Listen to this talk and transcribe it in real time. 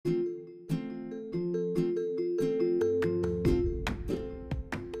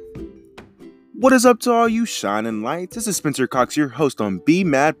What is up to all you shining lights? This is Spencer Cox, your host on Be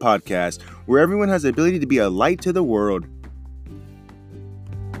Mad Podcast, where everyone has the ability to be a light to the world.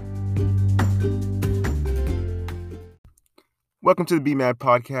 Welcome to the Be Mad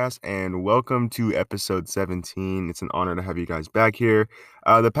Podcast, and welcome to episode 17. It's an honor to have you guys back here.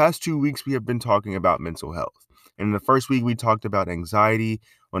 The past 2 weeks, we have been talking about mental health. In the first week, we talked about anxiety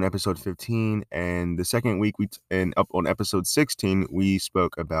on episode 15, and the second week, up on episode 16, we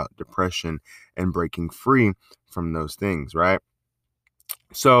spoke about depression and breaking free from those things, right?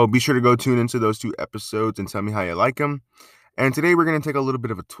 So be sure to go tune into those 2 episodes and tell me how you like them. And today, we're going to take a little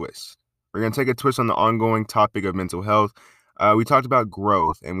bit of a twist. We're going to take a twist on the ongoing topic of mental health. We talked about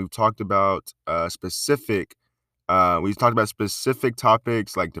growth, and we've talked about specific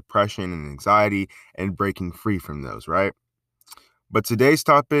topics like depression and anxiety and breaking free from those, right? But today's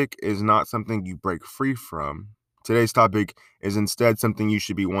topic is not something you break free from. Today's topic is instead something you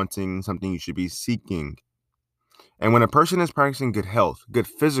should be wanting, something you should be seeking. And when a person is practicing good health, good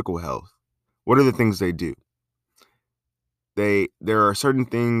physical health, what are the things they do? There are certain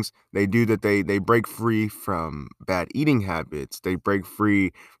things they do that they break free from bad eating habits. They break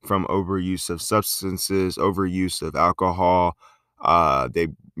free from overuse of substances, overuse of alcohol. They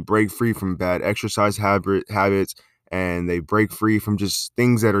break free from bad exercise habits, and they break free from just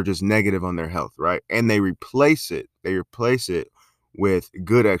things that are just negative on their health, right? And they replace it with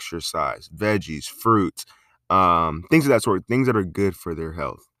good exercise, veggies, fruits, things of that sort, things that are good for their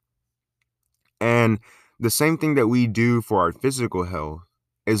health. And the same thing that we do for our physical health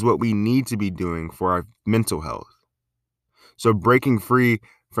is what we need to be doing for our mental health. So breaking free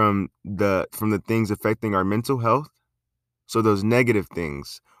from the things affecting our mental health, so those negative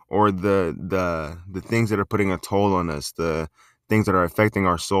things or the things that are putting a toll on us, the things that are affecting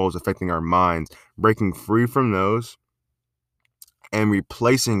our souls, affecting our minds, breaking free from those and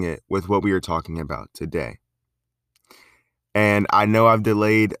replacing it with what we are talking about today. And I know I've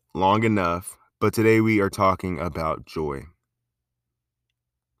delayed long enough, but today we are talking about joy.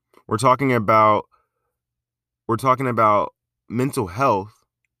 We're talking about mental health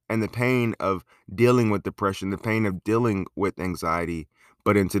and the pain of dealing with depression, the pain of dealing with anxiety.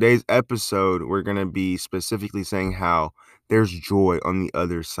 But in today's episode, we're going to be specifically saying how there's joy on the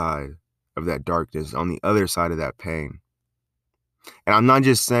other side of that darkness, on the other side of that pain. And I'm not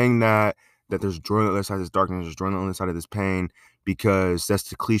just saying that there's joy on the other side of this darkness, there's joy on the other side of this pain, because that's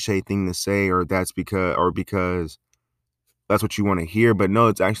the cliche thing to say, or because that's what you want to hear. But no,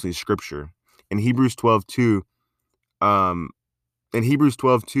 it's actually scripture. In Hebrews 12:2,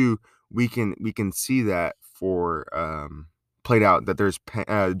 we can see that played out, that there's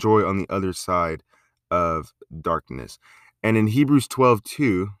joy on the other side of darkness. And in Hebrews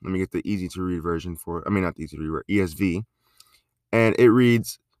 12:2, let me get the easy to read version not the easy to read, ESV. And it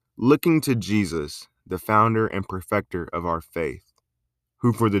reads, "Looking to Jesus, the founder and perfecter of our faith,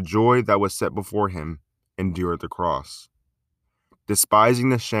 who for the joy that was set before him endured the cross, despising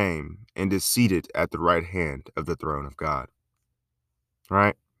the shame, and is seated at the right hand of the throne of God."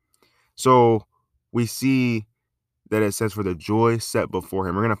 Right? So we see that it says for the joy set before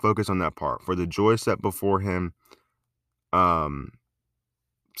him. We're going to focus on that part. For the joy set before him, for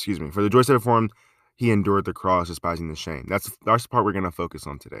the joy set before him, he endured the cross, despising the shame. That's the part we're going to focus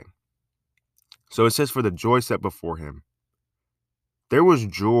on today. So it says for the joy set before him. There was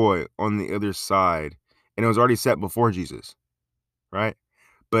joy on the other side, and it was already set before Jesus, right?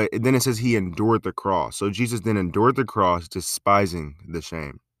 But then it says he endured the cross. So Jesus then endured the cross, despising the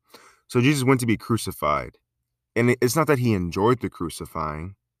shame. So Jesus went to be crucified. And it's not that he enjoyed the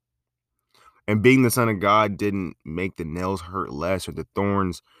crucifying. And being the Son of God didn't make the nails hurt less or the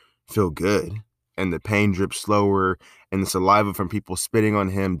thorns feel good and the pain drip slower and the saliva from people spitting on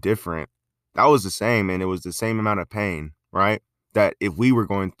him different. That was the same, and it was the same amount of pain, right? That if we were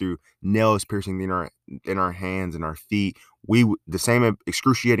going through nails piercing in our hands and our feet, the same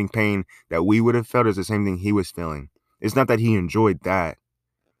excruciating pain that we would have felt is the same thing he was feeling. It's not that he enjoyed that,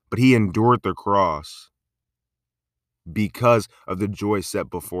 but he endured the cross because of the joy set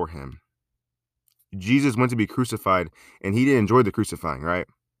before him. Jesus went to be crucified, and he didn't enjoy the crucifying, right?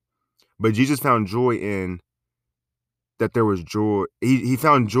 But Jesus found joy in that there was joy. He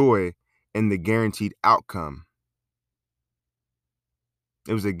found joy in the guaranteed outcome.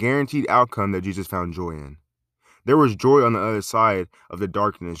 It was a guaranteed outcome that Jesus found joy in. There was joy on the other side of the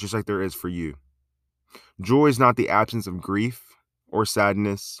darkness, just like there is for you. Joy is not the absence of grief or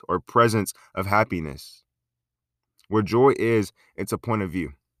sadness or presence of happiness. Where joy is, it's a point of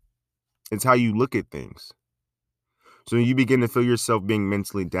view. It's how you look at things. So you begin to feel yourself being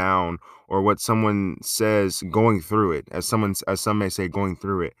mentally down, or what someone says, going through it, as some may say, going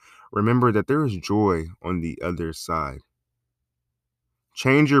through it, remember that there is joy on the other side.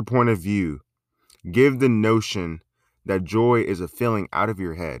 Change your point of view. Give the notion that joy is a feeling out of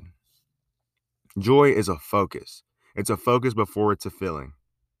your head. Joy is a focus. It's a focus before it's a feeling.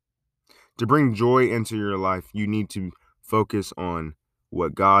 To bring joy into your life, you need to focus on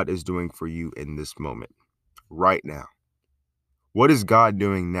what God is doing for you in this moment, right now. What is God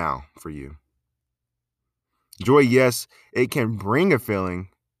doing now for you? Joy, yes, it can bring a feeling,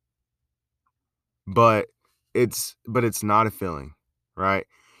 but it's not a feeling, right?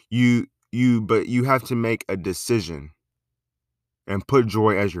 But you have to make a decision and put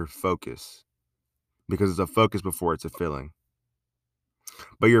joy as your focus, because it's a focus before it's a feeling.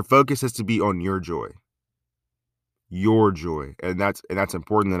 But your focus has to be on your joy. Your joy. And that's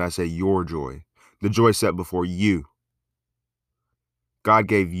important that I say your joy. The joy set before you. God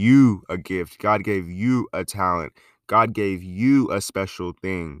gave you a gift. God gave you a talent. God gave you a special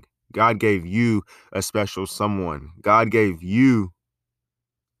thing. God gave you a special someone. God gave you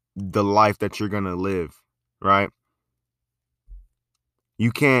the life that you're going to live, right?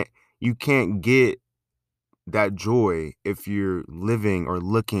 You can't get that joy if you're living or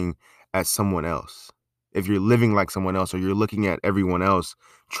looking at someone else. If you're living like someone else, or you're looking at everyone else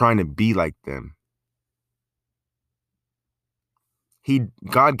trying to be like them.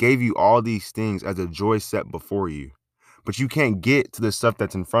 God gave you all these things as a joy set before you. But you can't get to the stuff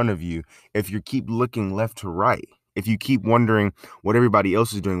that's in front of you if you keep looking left to right. If you keep wondering what everybody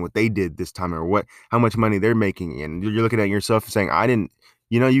else is doing, what they did this time, or how much money they're making, and you're looking at yourself and saying, I didn't,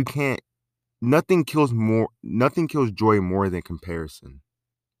 you can't. Nothing kills joy more than comparison.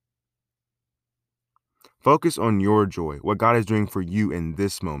 Focus on your joy, what God is doing for you in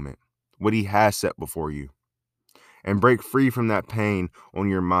this moment, what He has set before you, and break free from that pain on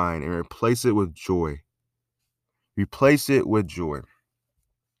your mind and replace it with joy. Replace it with joy.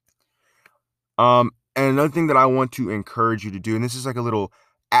 And another thing that I want to encourage you to do, and this is like a little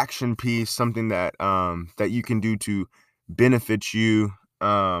action piece, something that that you can do to benefit you,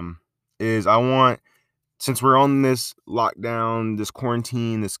 is since we're on this lockdown, this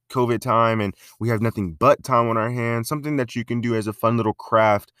quarantine, this COVID time, and we have nothing but time on our hands, something that you can do as a fun little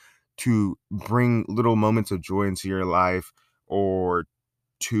craft to bring little moments of joy into your life, or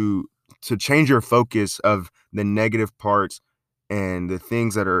to change your focus of the negative parts and the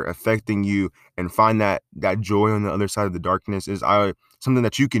things that are affecting you, and find that joy on the other side of the darkness, is something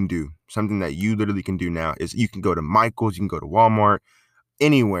that you can do, something that you literally can do now, is you can go to Michael's, you can go to Walmart,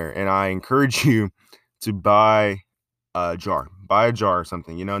 anywhere, and I encourage you to buy a jar or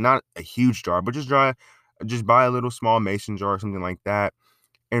something, not a huge jar, but just buy a little small mason jar or something like that,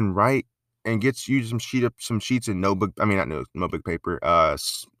 and write, and get you some sheets and notebook. I mean, not notebook paper.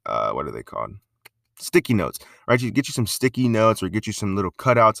 What are they called? Sticky notes, right? You get you some sticky notes, or get you some little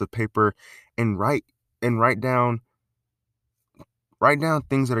cutouts of paper, and write down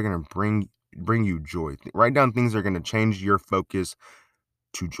things that are gonna bring you joy. Write down things that are gonna change your focus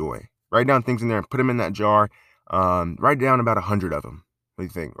to joy. Write down things in there and put them in that jar. Write down about 100 of them. What do you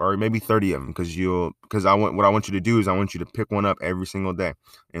think? Or maybe 30 of them, because what I want you to do is I want you to pick one up every single day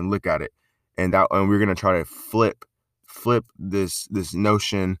and look at it. And we're gonna try to flip this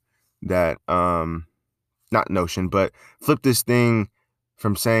notion that not notion, but flip this thing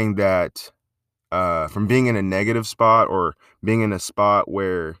from saying that from being in a negative spot, or being in a spot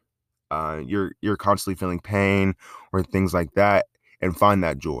where you're constantly feeling pain or things like that, and find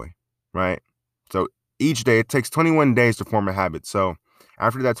that joy, right? So each day, it takes 21 days to form a habit. So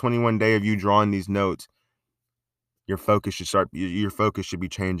after that 21 day of you drawing these notes, your focus should be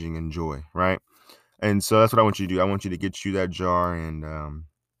changing in joy, right? And so that's what I want you to do. I want you to get you that jar and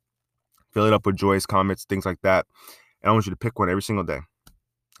fill it up with joyous comments, things like that. And I want you to pick one every single day.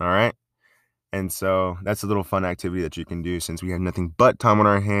 All right. And so that's a little fun activity that you can do, since we have nothing but time on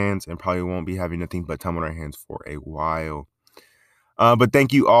our hands, and probably won't be having nothing but time on our hands for a while. But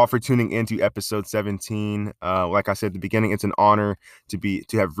thank you all for tuning into episode 17. Like I said at the beginning, it's an honor to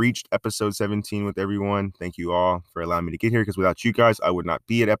have reached episode 17 with everyone. Thank you all for allowing me to get here, because without you guys, I would not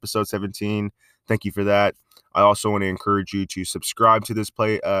be at episode 17. Thank you for that. I also want to encourage you to subscribe to this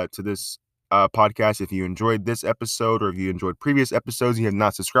podcast. If you enjoyed this episode, or if you enjoyed previous episodes, you have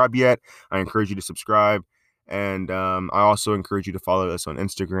not subscribed yet, I encourage you to subscribe. And I also encourage you to follow us on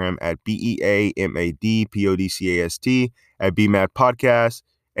Instagram at BEAMADPODCAST, at BMAD Podcast.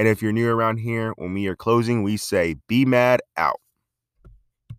 And if you're new around here, when we are closing, we say, Be Mad out.